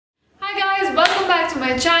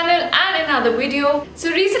my channel and another video. So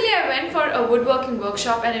recently I went for a woodworking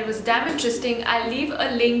workshop and it was damn interesting. I'll leave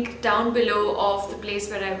a link down below of the place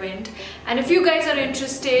where I went, and if you guys are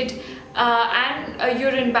interested and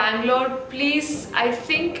you're in Bangalore, please, I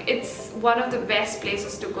think it's one of the best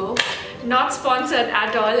places to go. Not sponsored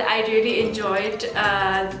at all, I really enjoyed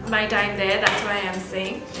my time there, that's why I'm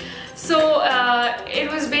saying. So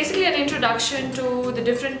it was basically an introduction to the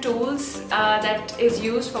different tools that is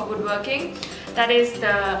used for woodworking. That is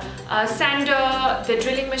the sander, the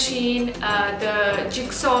drilling machine, the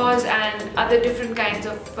jigsaws and other different kinds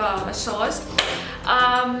of saws.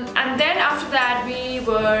 And then after that we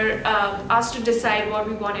were asked to decide what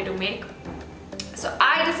we wanted to make. So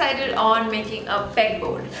I decided on making a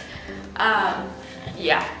pegboard.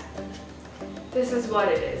 Yeah, this is what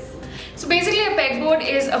it is. So basically a pegboard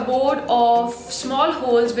is a board of small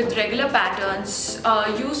holes with regular patterns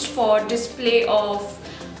used for display of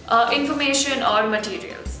information or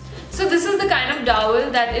materials. So this is the kind of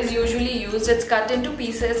dowel that is usually used. It's cut into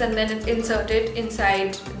pieces and then it's inserted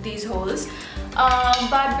inside these holes.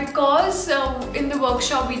 But because in the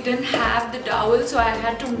workshop we didn't have the dowel, so I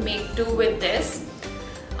had to make do with this.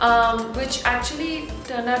 Which actually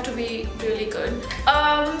turned out to be really good.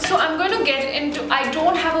 So I'm going to get into, I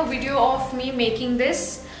don't have a video of me making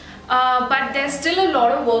this, but there's still a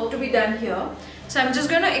lot of work to be done here. So I'm just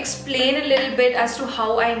going to explain a little bit as to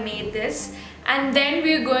how I made this, and then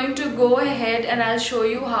we're going to go ahead and I'll show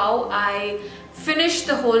you how I finished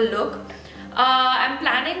the whole look. I'm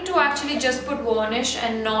planning to actually just put varnish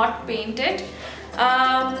and not paint it.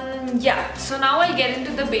 Yeah, so now I'll get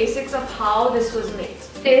into the basics of how this was made.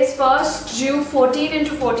 Is first drew 14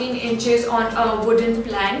 into 14 inches on a wooden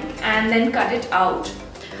plank and then cut it out.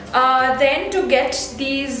 Then to get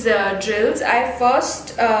these drills, I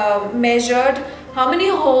first measured how many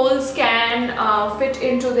holes can fit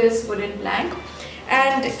into this wooden plank,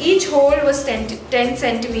 and each hole was 10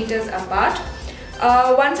 centimeters apart.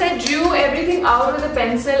 Once I drew everything out with a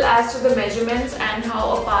pencil as to the measurements and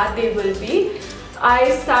how apart they will be,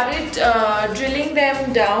 I started drilling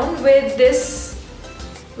them down with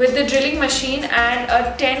the drilling machine and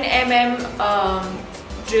a 10 mm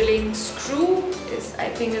drilling screw I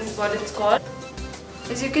think is what it's called.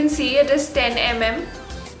 As you can see, it is 10 mm,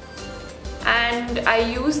 and I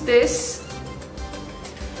use this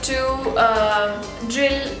to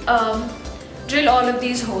drill all of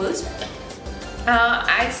these holes.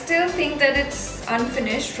 I still think that it's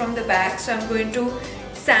unfinished from the back, so I'm going to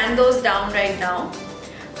sand those down right now.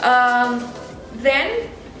 Then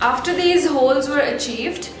after these holes were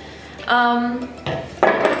achieved,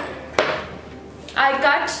 I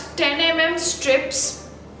cut 10 mm strips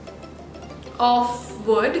of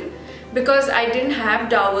wood because I didn't have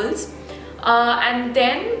dowels, and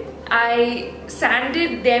then I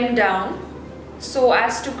sanded them down so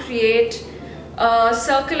as to create a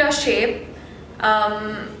circular shape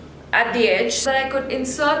at the edge so that I could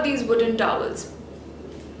insert these wooden dowels.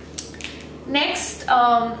 Next,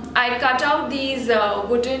 I cut out these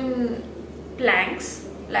wooden planks,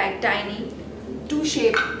 like tiny, two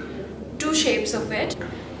shapes of it.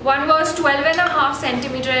 One was 12.5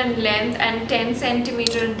 centimeter in length and 10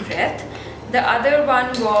 centimeter in breadth. The other one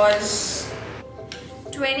was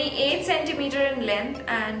 28 centimeter in length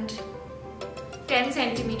and 10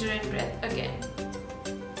 centimeter in breadth again.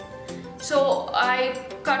 So I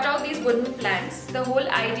cut out these wooden planks. The whole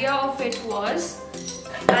idea of it was,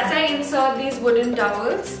 as I insert these wooden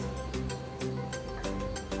dowels,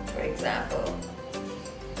 for example,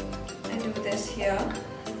 I do this here.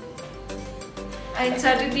 I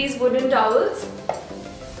inserted these wooden dowels,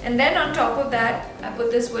 and then on top of that I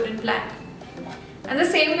put this wooden plank. And the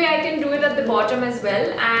same way I can do it at the bottom as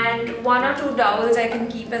well, and one or two dowels I can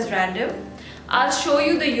keep as random. I'll show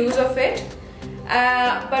you the use of it.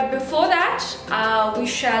 But before that, we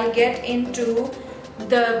shall get into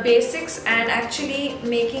the basics and actually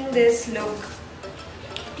making this look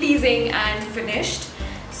pleasing and finished.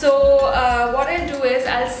 So what I'll do is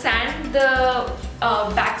I'll sand the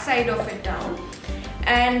back side of it down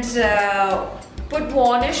and put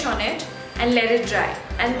varnish on it and let it dry.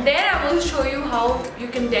 And then I will show you how you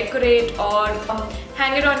can decorate or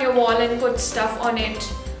hang it on your wall and put stuff on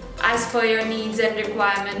it as per your needs and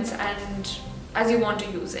requirements and as you want to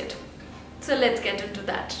use it. So let's get into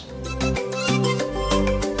that.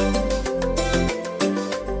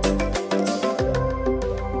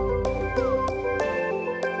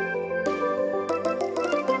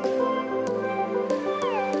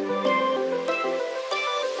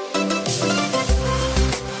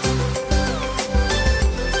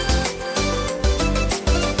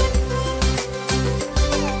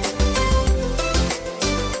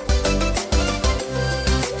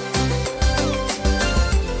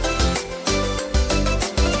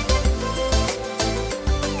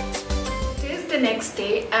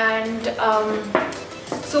 And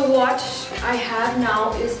so what I have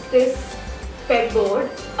now is this pegboard.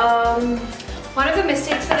 One of the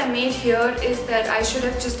mistakes that I made here is that I should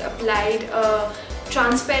have just applied a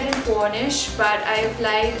transparent varnish, but I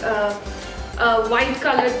applied a white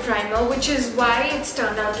colored primer, which is why it's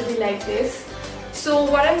turned out to be like this. So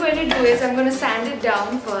what I'm going to do is I'm going to sand it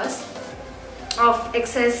down first of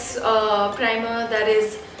excess primer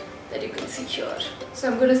that you can see here. So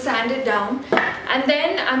I'm going to sand it down, and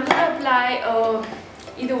then I'm going to apply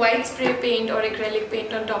either white spray paint or acrylic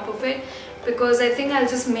paint on top of it, because I think I'll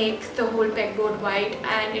just make the whole pegboard white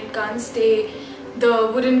and it can't stay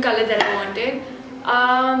the wooden color that I wanted.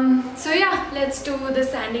 So yeah, let's do the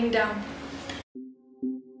sanding down.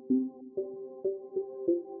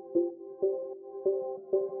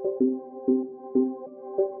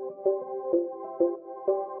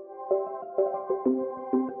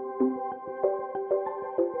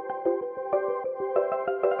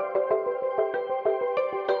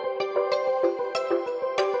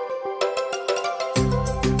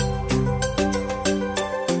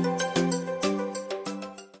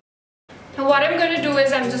 What I'm going to do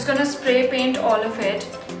is I'm just going to spray paint all of it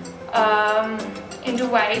into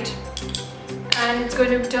white, and it's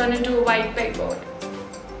going to turn into a white pegboard.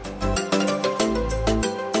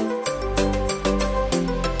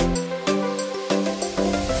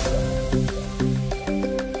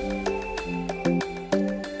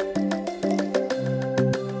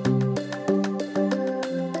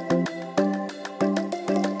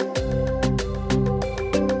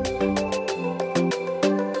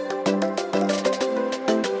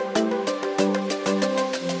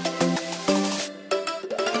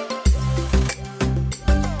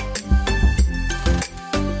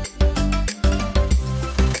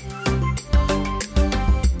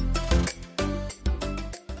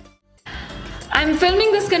 I'm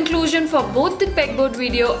filming this conclusion for both the pegboard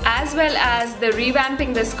video as well as the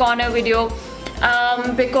revamping this corner video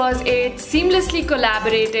because it seamlessly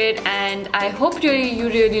collaborated, and I hope you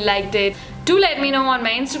really liked it. Do let me know on my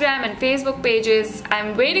Instagram and Facebook pages.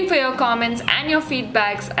 I'm waiting for your comments and your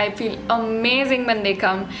feedbacks. I feel amazing when they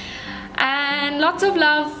come. And lots of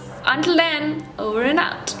love. Until then, over and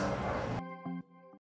out.